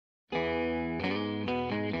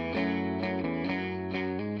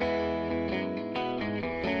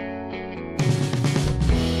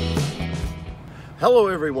Hello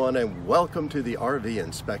everyone, and welcome to the RV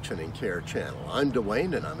Inspection and Care channel. I'm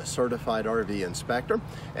Dwayne and I'm a certified RV inspector,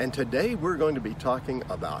 and today we're going to be talking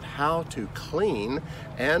about how to clean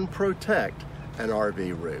and protect an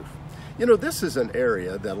RV roof. You know, this is an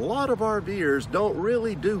area that a lot of RVers don't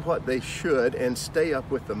really do what they should and stay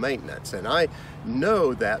up with the maintenance. And I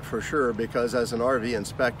know that for sure because as an RV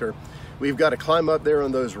inspector, we've got to climb up there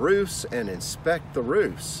on those roofs and inspect the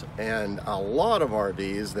roofs. And a lot of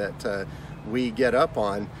RVs that we get up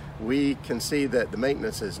on, we can see that the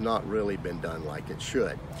maintenance has not really been done like it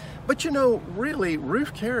should. But you know, really,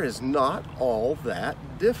 roof care is not all that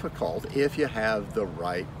difficult if you have the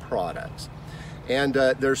right products. And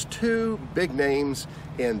there's two big names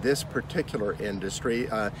in this particular industry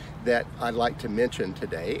that I'd like to mention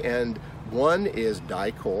today. And one is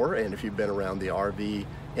Dicor, and if you've been around the RV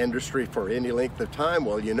industry for any length of time,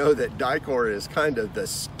 well, you know that Dicor is kind of the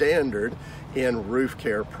standard in roof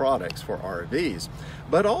care products for RVs.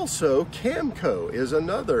 But also Camco is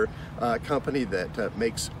another company that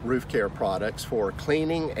makes roof care products for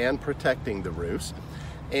cleaning and protecting the roofs.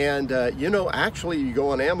 And you know, actually you go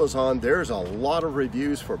on Amazon, there's a lot of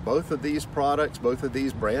reviews for both of these products, both of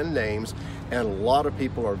these brand names, and a lot of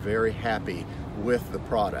people are very happy with the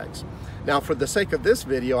products. Now, for the sake of this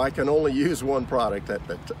video, I can only use one product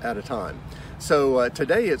at a time. So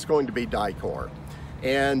today it's going to be Dicor.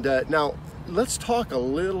 And now let's talk a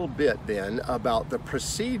little bit then about the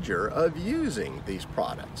procedure of using these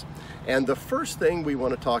products. And the first thing we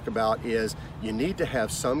want to talk about is you need to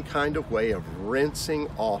have some kind of way of rinsing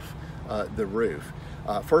off the roof.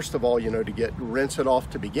 First of all, you know, to rinse it off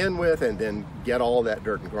to begin with, and then get all that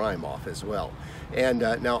dirt and grime off as well. And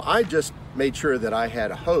now I just made sure that I had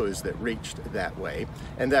a hose that reached that way,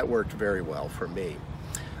 and that worked very well for me.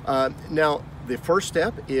 Now, the first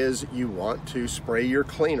step is you want to spray your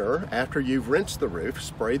cleaner after you've rinsed the roof.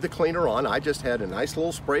 Spray the cleaner on. I just had a nice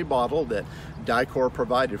little spray bottle that Dicor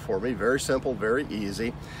provided for me. Very simple, very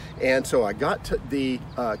easy. And so I got the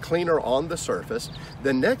cleaner on the surface.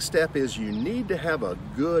 The next step is you need to have a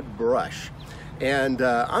good brush. And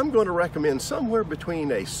I'm going to recommend somewhere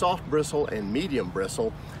between a soft bristle and medium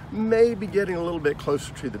bristle, maybe getting a little bit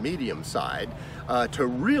closer to the medium side, to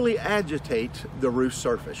really agitate the roof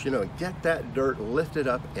surface, you know, get that dirt lifted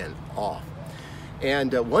up and off.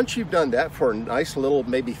 And once you've done that for a nice little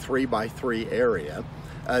maybe 3x3 area,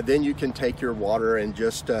 then you can take your water and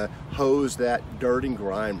just hose that dirt and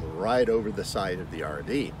grime right over the side of the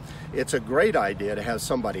RV. It's a great idea to have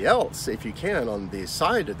somebody else, if you can, on the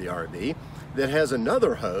side of the RV that has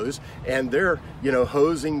another hose, and they're, you know,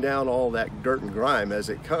 hosing down all that dirt and grime as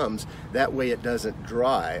it comes. That way it doesn't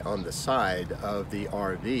dry on the side of the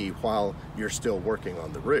RV while you're still working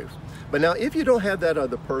on the roof. But now, if you don't have that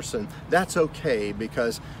other person, that's okay,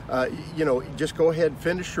 because you know, just go ahead,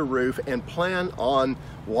 finish your roof, and plan on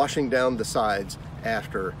washing down the sides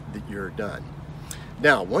after you're done.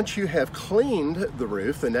 Now, once you have cleaned the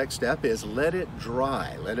roof, the next step is let it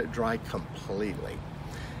dry completely.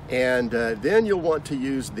 And then you'll want to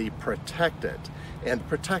use the protectant. And the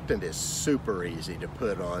protectant is super easy to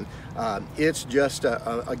put on. It's just,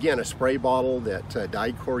 again, a spray bottle that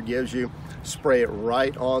Dicor gives you. Spray it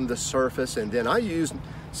right on the surface. And then I use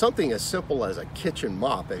something as simple as a kitchen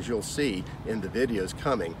mop, as you'll see in the videos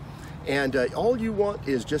coming. And all you want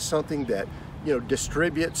is just something that, you know,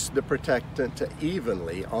 distributes the protectant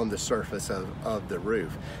evenly on the surface of the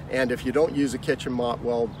roof. And if you don't use a kitchen mop,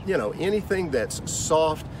 well, you know, anything that's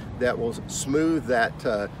soft that will smooth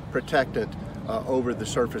that protectant over the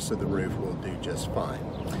surface of the roof will do just fine.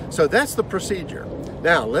 So that's the procedure.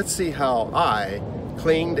 Now let's see how I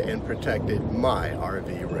cleaned and protected my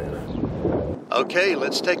RV roof. Okay,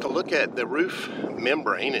 let's take a look at the roof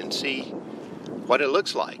membrane and see what it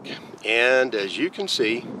looks like. And as you can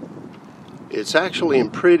see, it's actually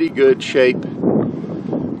in pretty good shape.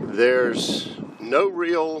 There's no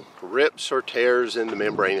real rips or tears in the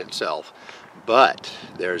membrane itself, but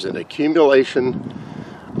there's an accumulation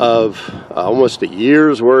of almost a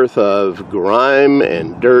year's worth of grime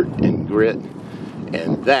and dirt and grit,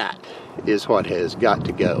 and that is what has got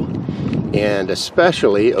to go. And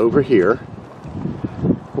especially over here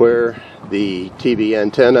where the TV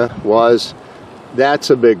antenna was, that's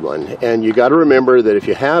a big one. And you got to remember that if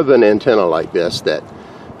you have an antenna like this that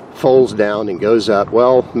folds down and goes up,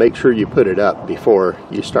 well, make sure you put it up before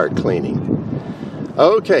you start cleaning.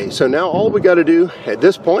 Okay, so now all we got to do at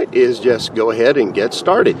this point is just go ahead and get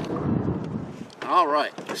started. All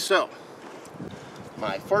right, so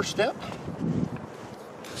my first step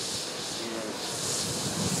is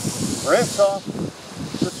rinse off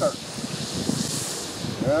the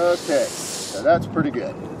surface. Okay, so that's pretty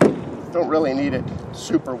good. Don't really need it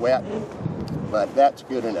super wet. but that's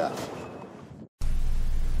good enough.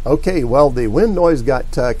 Okay, well, the wind noise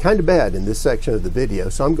got kind of bad in this section of the video,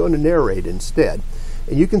 so I'm going to narrate instead.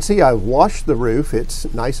 And you can see I've washed the roof,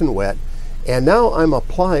 it's nice and wet, and now I'm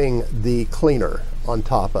applying the cleaner on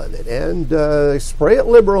top of it. And spray it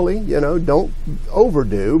liberally, you know, don't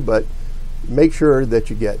overdo, but make sure that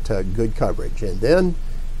you get good coverage. And then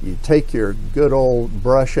you take your good old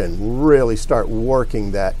brush and really start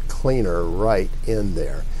working that cleaner right in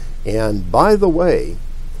there. And by the way,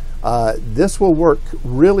 this will work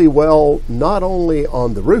really well not only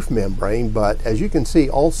on the roof membrane, but as you can see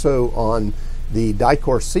also on the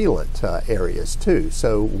Dicor sealant areas too.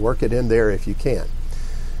 So work it in there if you can.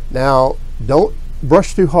 Now, don't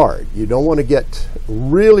brush too hard. You don't want to get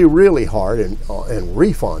really hard and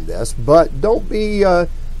reef on this, but don't be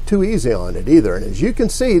too easy on it either. And as you can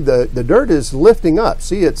see, the dirt is lifting up.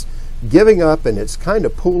 See, it's giving up and it's kind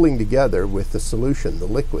of pooling together with the solution, the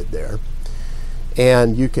liquid there.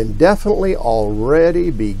 And you can definitely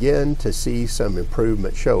already begin to see some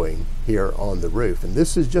improvement showing here on the roof. And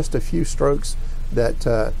this is just a few strokes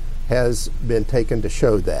that has been taken to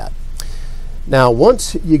show that. Now,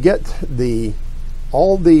 once you get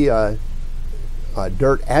all the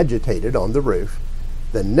dirt agitated on the roof,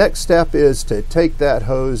 the next step is to take that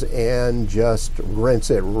hose and just rinse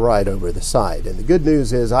it right over the side. And the good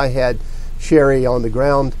news is I had Sherry on the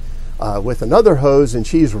ground with another hose, and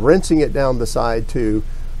she's rinsing it down the side to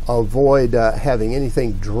avoid having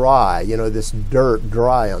anything dry, you know, this dirt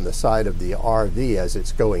dry on the side of the RV as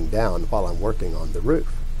it's going down while I'm working on the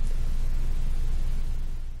roof.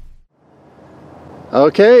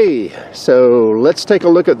 Okay, so let's take a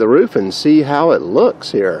look at the roof and see how it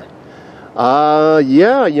looks here.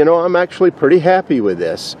 Yeah, you know, I'm actually pretty happy with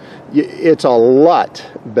this. It's a lot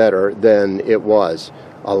better than it was,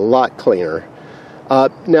 a lot cleaner.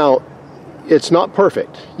 Now, it's not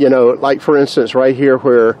perfect. You know, like for instance, right here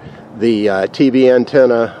where the TV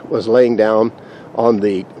antenna was laying down on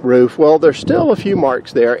the roof, well, there's still a few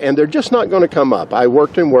marks there, and they're just not going to come up. I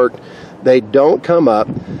worked and worked. They don't come up.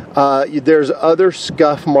 There's other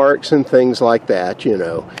scuff marks and things like that, you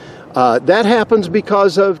know. That happens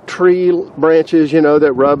because of tree branches, you know,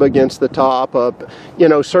 that rub against the top of, you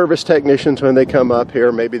know, service technicians when they come up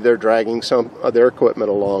here, maybe they're dragging some of their equipment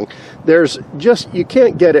along. There's just, you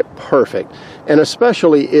can't get it perfect. And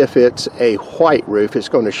especially if it's a white roof, it's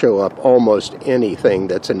going to show up almost anything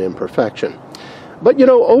that's an imperfection. But, you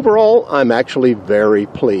know, overall, I'm actually very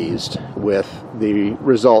pleased with the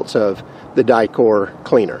results of the Dicor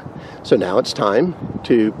cleaner. So now it's time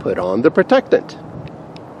to put on the protectant.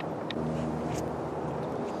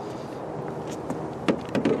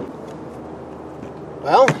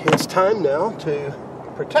 Well, it's time now to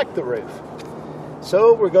protect the roof.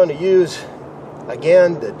 So we're going to use,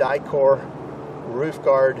 again, the Dicor Roof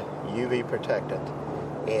Guard UV Protectant.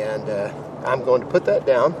 And I'm going to put that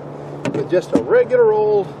down with just a regular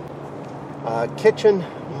old kitchen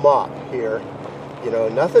mop here. You know,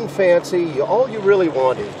 nothing fancy. All you really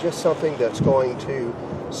want is just something that's going to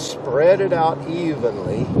spread it out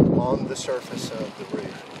evenly on the surface of the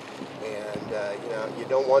roof. You know, you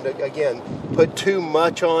don't want to, again, put too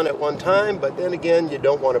much on at one time, but then again, you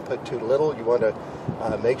don't want to put too little. You want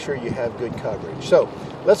to make sure you have good coverage. So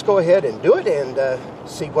let's go ahead and do it and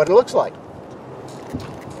see what it looks like.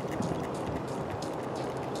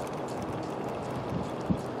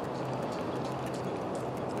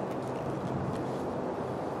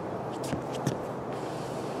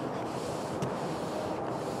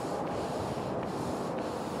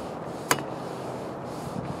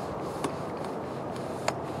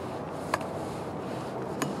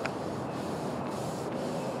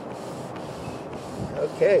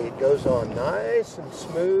 Okay, it goes on nice and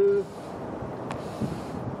smooth.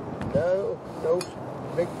 No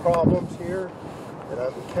big problems here that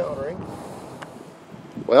I'm encountering.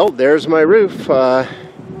 Well, there's my roof,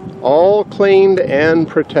 all cleaned and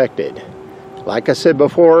protected. Like I said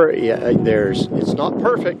before, yeah, it's not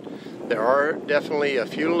perfect. There are definitely a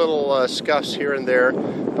few little scuffs here and there,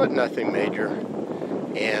 but nothing major.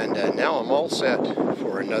 And now I'm all set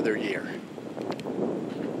for another year.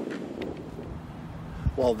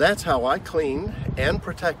 Well, that's how I cleaned and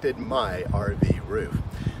protected my RV roof.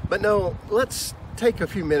 But no, let's take a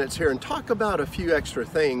few minutes here and talk about a few extra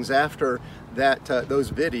things after that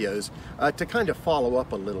those videos to kind of follow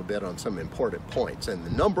up a little bit on some important points. And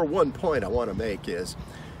the number one point I want to make is,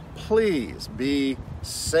 please be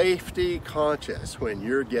safety conscious when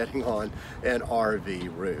you're getting on an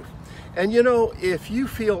RV roof. And you know, if you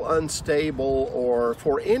feel unstable or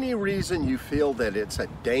for any reason you feel that it's a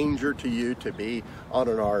danger to you to be on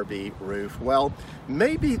an RV roof, well,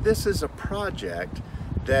 maybe this is a project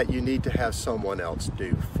that you need to have someone else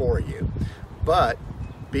do for you. But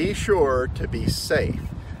be sure to be safe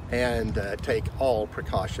and take all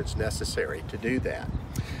precautions necessary to do that.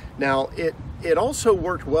 Now, it also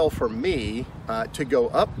worked well for me to go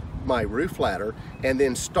up my roof ladder and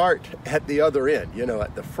then start at the other end, you know,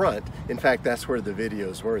 at the front. In fact, that's where the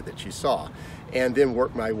videos were that you saw, and then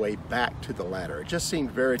work my way back to the ladder. It just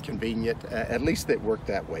seemed very convenient. At least it worked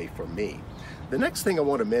that way for me. The next thing I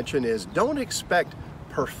want to mention is don't expect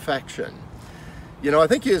perfection. You know, I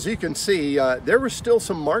think as you can see, there were still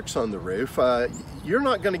some marks on the roof. You're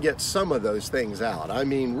not going to get some of those things out. I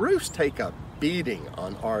mean, roofs take a beating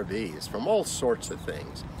on RVs from all sorts of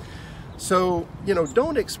things. So, you know,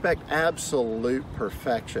 don't expect absolute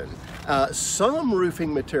perfection. Some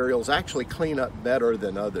roofing materials actually clean up better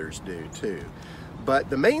than others do too.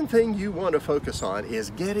 But the main thing you want to focus on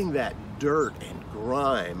is getting that dirt and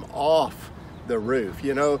grime off the roof.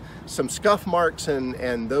 You know, some scuff marks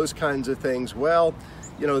and those kinds of things, well,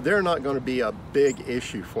 you know, they're not going to be a big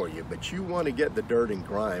issue for you, but you want to get the dirt and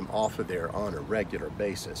grime off of there on a regular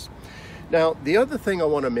basis. Now, the other thing I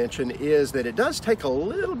want to mention is that it does take a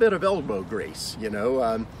little bit of elbow grease, you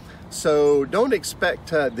know, so don't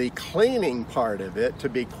expect the cleaning part of it to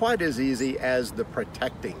be quite as easy as the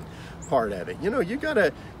protecting part of it. You know, you got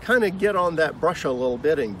to kind of get on that brush a little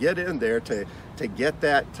bit and get in there to get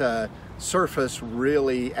that surface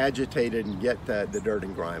really agitated and get the dirt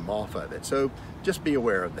and grime off of it. So just be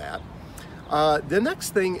aware of that. The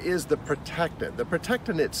next thing is the protectant. The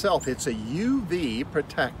protectant itself, it's a UV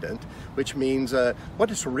protectant, which means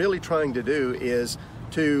what it's really trying to do is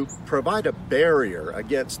to provide a barrier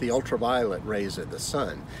against the ultraviolet rays of the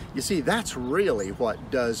sun. You see, that's really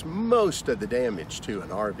what does most of the damage to an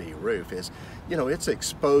RV roof is, you know, it's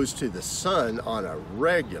exposed to the sun on a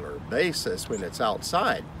regular basis when it's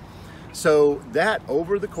outside. So that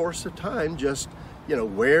over the course of time just, you know,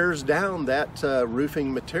 wears down that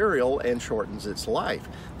roofing material and shortens its life.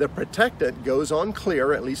 The protectant goes on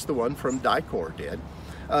clear, at least the one from Dicor did.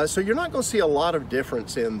 So you're not going to see a lot of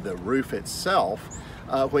difference in the roof itself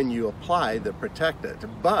when you apply the protectant,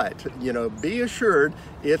 but, you know, be assured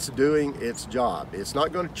it's doing its job. It's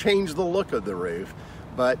not going to change the look of the roof,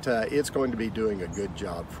 but it's going to be doing a good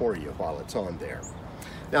job for you while it's on there.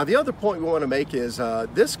 Now, the other point we want to make is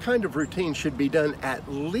this kind of routine should be done at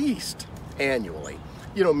least annually.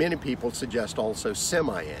 You know, many people suggest also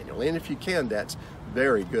semi-annually, and if you can, that's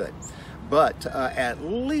very good. But at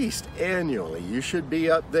least annually, you should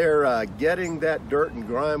be up there getting that dirt and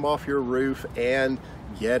grime off your roof and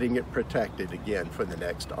getting it protected again for the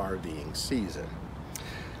next RVing season.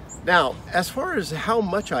 Now, as far as how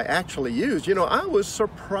much I actually used, you know, I was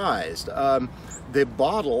surprised. The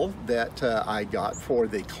bottle that I got for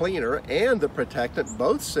the cleaner and the protectant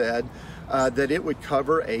both said that it would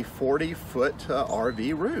cover a 40-foot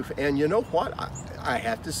RV roof. And you know what? I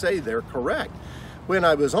have to say they're correct. When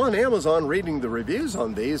I was on Amazon reading the reviews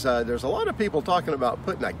on these, there's a lot of people talking about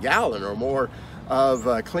putting a gallon or more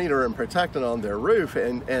of cleaner and protectant on their roof,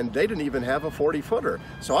 and they didn't even have a 40-footer.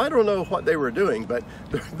 So I don't know what they were doing, but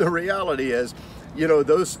the reality is, you know,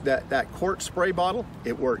 that quart spray bottle,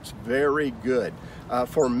 it works very good.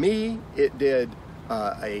 For me, it did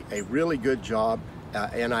a really good job,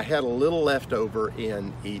 and I had a little left over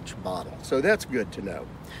in each bottle. So that's good to know.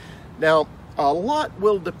 Now, a lot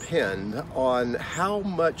will depend on how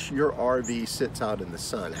much your RV sits out in the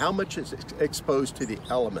sun, how much it's exposed to the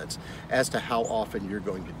elements, as to how often you're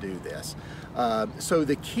going to do this. So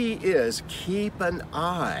the key is keep an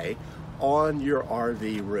eye on your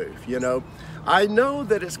RV roof. You know, I know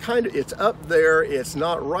that it's up there, it's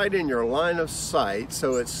not right in your line of sight,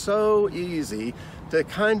 so it's so easy to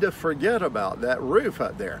kind of forget about that roof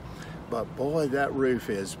up there. But boy, that roof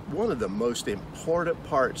is one of the most important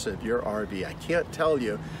parts of your RV. I can't tell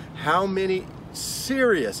you how many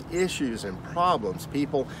serious issues and problems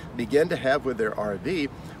people begin to have with their RV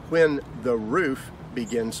when the roof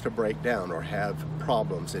begins to break down or have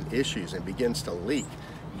problems and issues and begins to leak.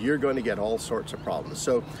 You're going to get all sorts of problems.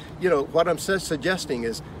 So, you know, what I'm suggesting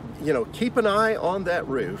is, you know, keep an eye on that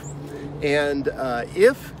roof. And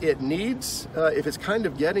if it's kind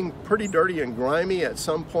of getting pretty dirty and grimy at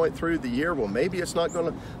some point through the year, well, maybe it's not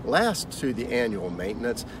going to last to the annual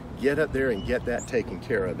maintenance. Get up there and get that taken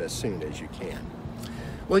care of as soon as you can.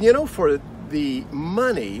 Well, you know, for the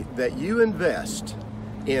money that you invest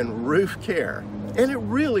in roof care, and it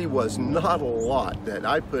really was not a lot that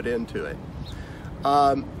I put into it,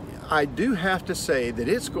 I do have to say that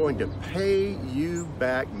it's going to pay you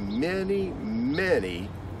back many, many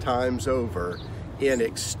times over in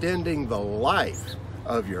extending the life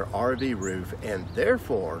of your RV roof and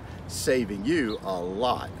therefore saving you a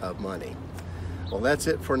lot of money. Well, that's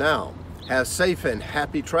it for now. Have safe and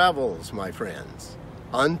happy travels, my friends.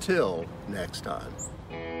 Until next time.